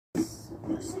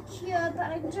here, but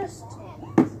I just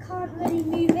can't really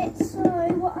move it. So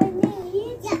what I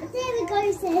need... Yeah, there we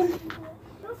go then.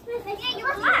 Yeah,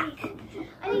 you're back.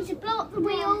 I need to blow up the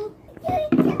wheel.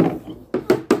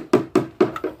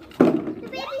 The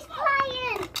baby's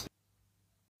crying.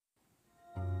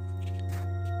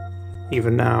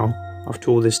 Even now,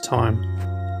 after all this time,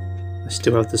 I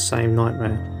still have the same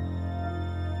nightmare.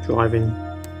 Driving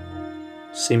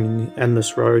seemingly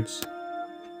endless roads.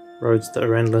 Roads that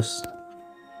are endless.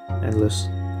 Endless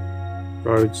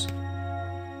roads.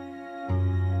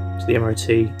 To the MOT.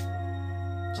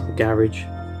 To the garage.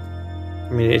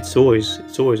 I mean, it's always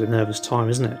a nervous time,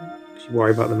 isn't it? Because you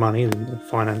worry about the money and the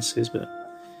finances, but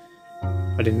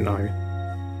I didn't know.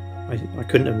 I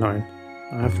couldn't have known.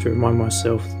 I have to remind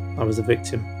myself I was the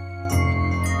victim.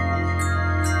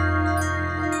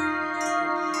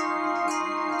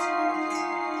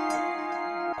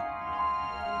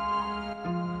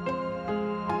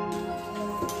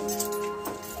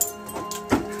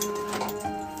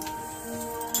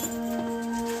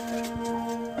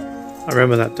 I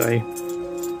remember that day.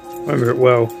 I remember it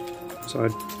well, because I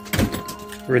had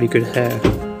really good hair.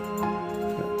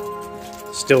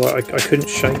 But still, I couldn't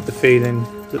shake the feeling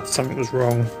that something was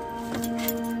wrong.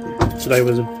 Today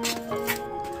was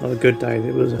not a good day.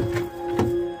 It was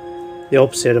the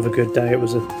opposite of a good day. It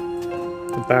was a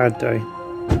bad day.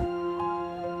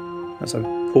 As I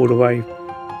pulled away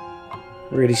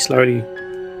really slowly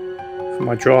from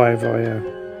my drive,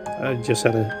 I just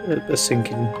had a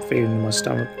sinking feeling in my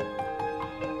stomach.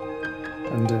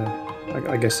 And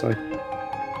I guess I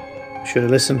should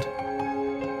have listened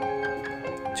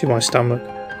to my stomach.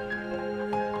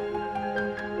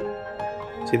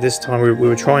 See, this time we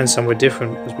were trying somewhere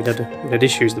different because we had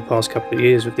issues the past couple of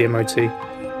years with the MOT.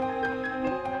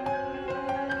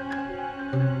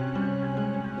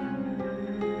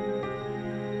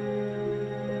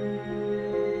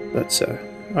 But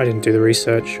I didn't do the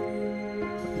research.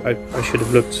 I should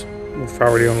have looked more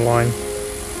thoroughly online,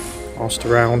 asked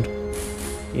around.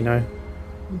 You know,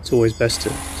 it's always best to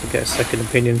get a second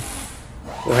opinion,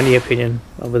 or any opinion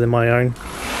other than my own.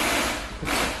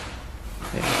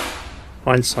 Yeah.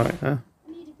 Hindsight, huh?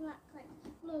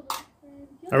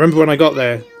 I remember when I got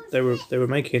there, they were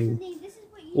making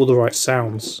all the right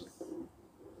sounds,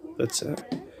 but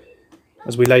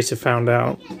as we later found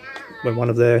out, when one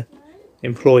of their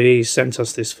employees sent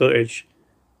us this footage,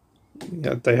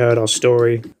 they heard our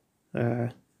story.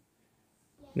 They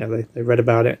read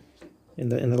about it in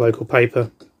the local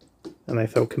paper, and they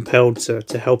felt compelled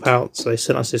to help out, so they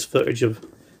sent us this footage of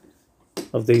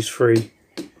these three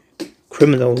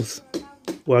criminals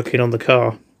working on the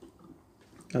car.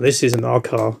 Now this isn't our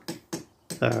car,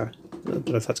 I don't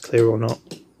know if that's clear or not.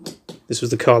 This was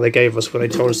the car they gave us when they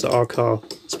told us that our car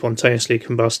spontaneously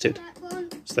combusted,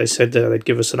 so they said they'd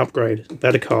give us an upgrade, a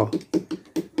better car,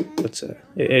 but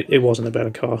it wasn't a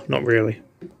better car, not really.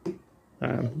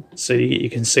 So you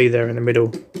can see there in the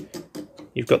middle,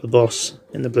 you've got the boss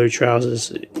in the blue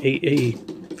trousers. He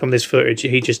from this footage,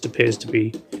 he just appears to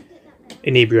be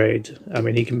inebriated. I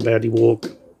mean, he can barely walk.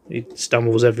 He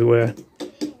stumbles everywhere.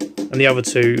 And the other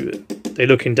two, they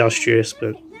look industrious,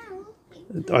 but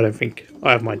I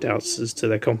have my doubts as to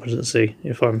their competency,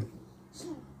 if I'm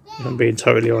being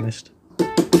totally honest.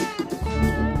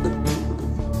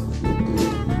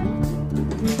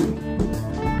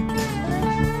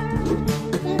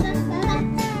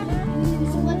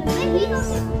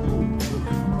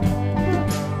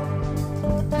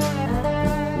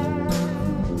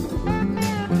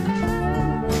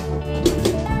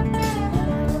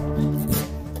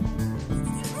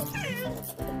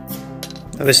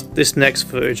 Now this next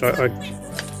footage I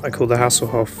call the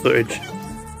Hasselhoff footage.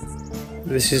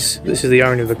 This is the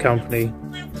owner of the company.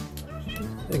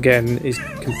 Again, he's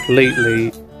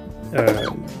completely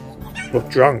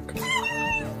drunk.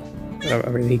 I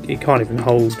mean, he can't even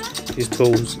hold his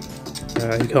tools.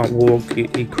 He can't walk.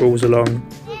 He crawls along.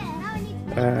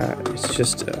 It's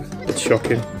just it's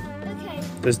shocking.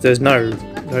 There's no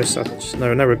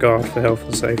regard for health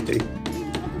and safety.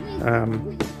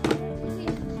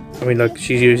 I mean, like,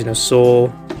 she's using a saw.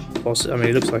 I mean,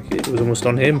 it looks like it was almost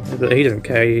on him, but he doesn't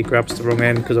care. He grabs the wrong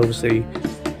end because obviously,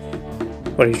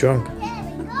 well, he's drunk.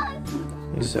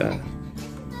 He's yeah.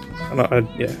 I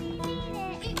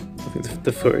think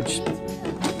the footage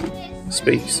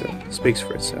speaks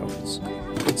for itself.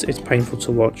 It's painful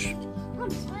to watch,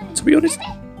 to be honest.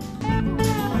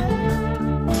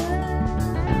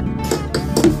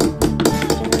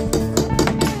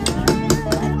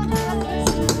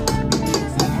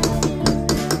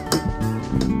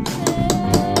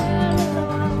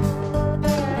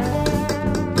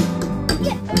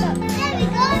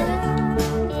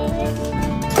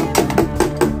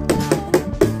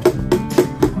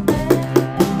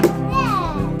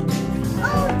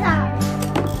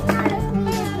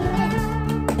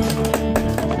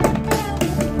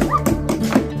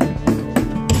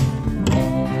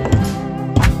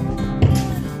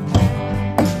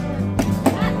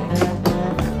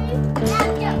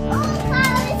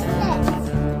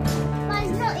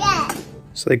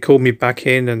 they called me back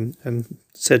in and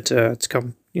said to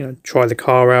come, try the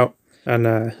car out. And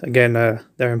again,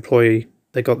 their employee,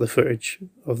 they got the footage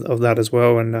of that as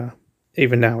well. And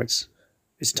even now, it's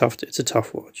tough. It's a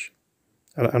tough watch.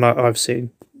 And I've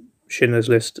seen Schindler's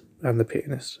List and The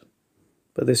Pianist,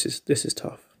 but this is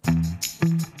tough.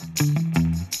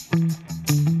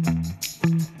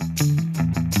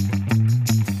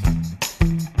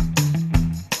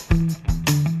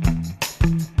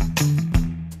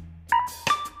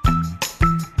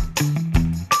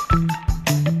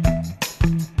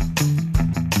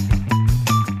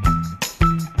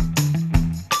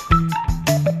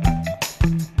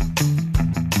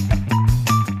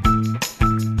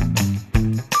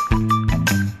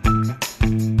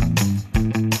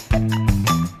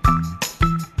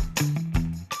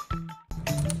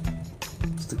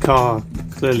 The car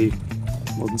clearly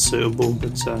wasn't suitable,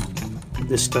 but at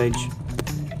this stage,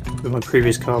 with my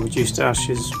previous car reduced to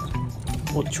ashes,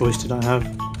 what choice did I have?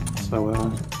 So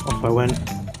off I went,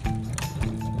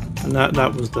 and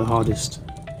that was the hardest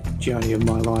journey of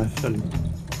my life, and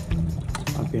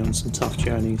I've been on some tough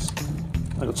journeys.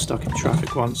 I got stuck in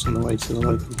traffic once on the way to the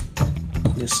local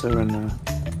Nissa, and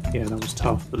yeah, that was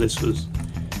tough, but this was,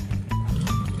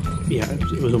 yeah,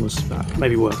 it was almost bad,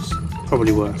 maybe worse,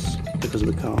 probably worse. Because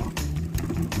of the car.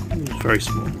 It was very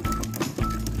small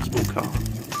car,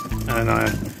 and I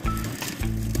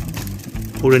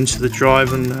pulled into the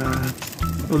drive, and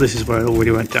well, this is where it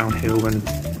already went downhill when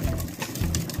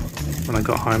I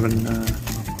got home and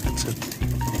had to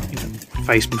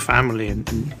face my family, and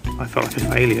I felt like a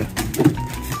failure.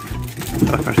 I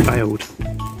felt like I failed,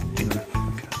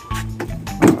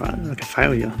 like a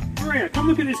failure. Maria, come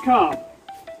look at this car.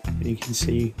 And you can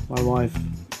see my wife,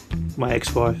 my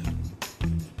ex-wife.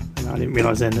 And I didn't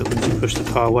realise then that when she pushed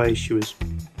the car away, she was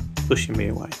pushing me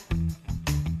away.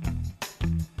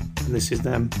 And this is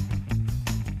them.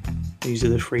 These are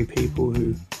the 3 people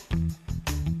who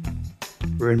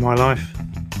were in my life.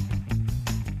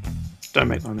 Don't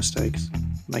make my mistakes.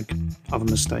 Make other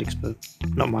mistakes, but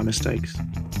not my mistakes.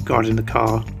 Guarding the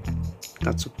car,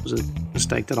 that was a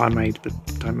mistake that I made, but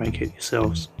don't make it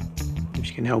yourselves if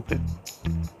you can help it.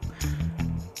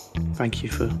 Thank you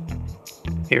for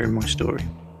hearing my story.